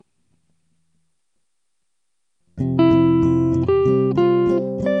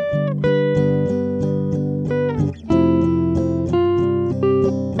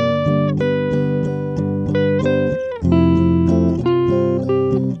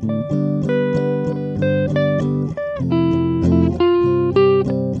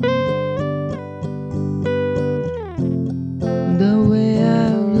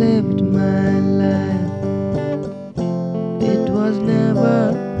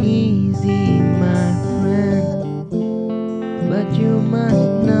must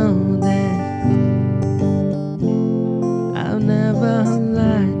know that I'll never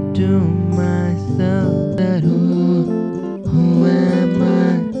lie to myself. That who am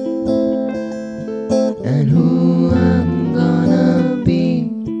I, and who I'm gonna be,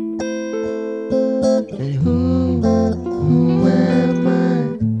 and who am I,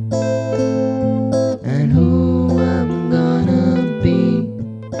 and who I'm gonna be.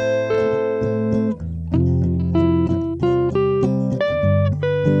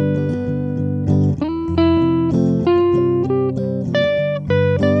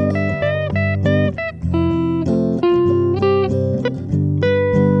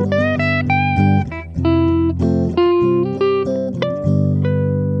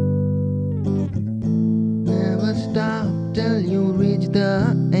 Never stop till you reach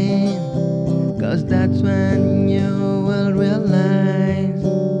the end, 'cause that's when you will realize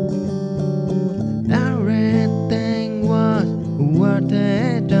everything was worth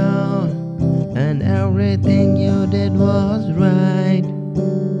it all, and everything you did was right,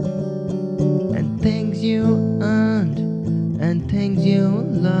 and things you earned and things you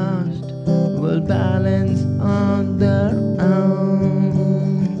lost will balance on their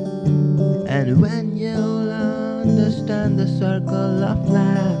own. And when you'll understand the circle of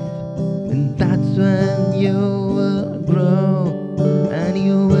life, and that's when you will grow and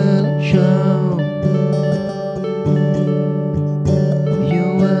you will show. You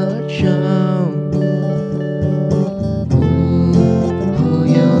will show who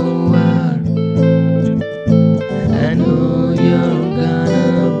you are and who you're gonna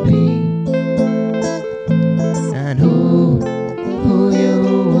be, and who you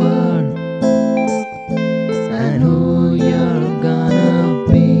are and who you're gonna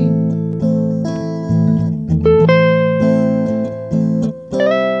be.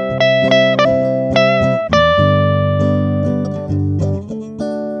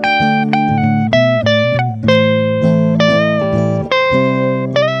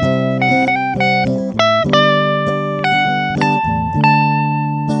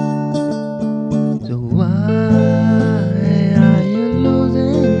 So why are you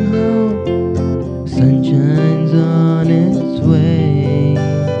losing hope? Sunshine's on its way.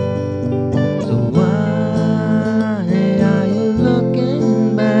 So why are you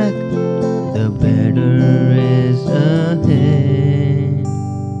looking back? The better is ahead.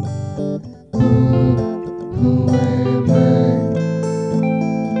 Who am I,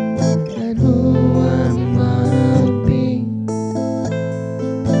 and who I'm gonna be?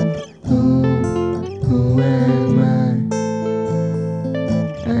 Who am I,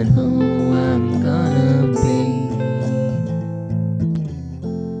 and who I'm gonna be?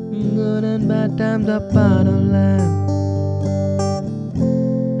 Good and bad times are part of life,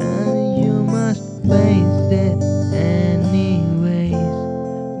 and you must face it anyways.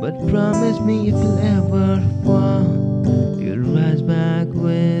 But promise me, if you ever fall, you'll rise back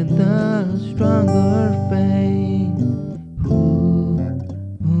with a stronger faith. Who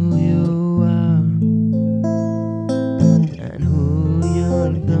you are and who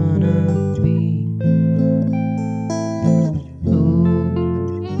you're gonna be.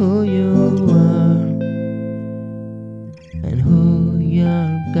 Who you are and who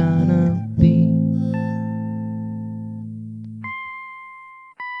you're gonna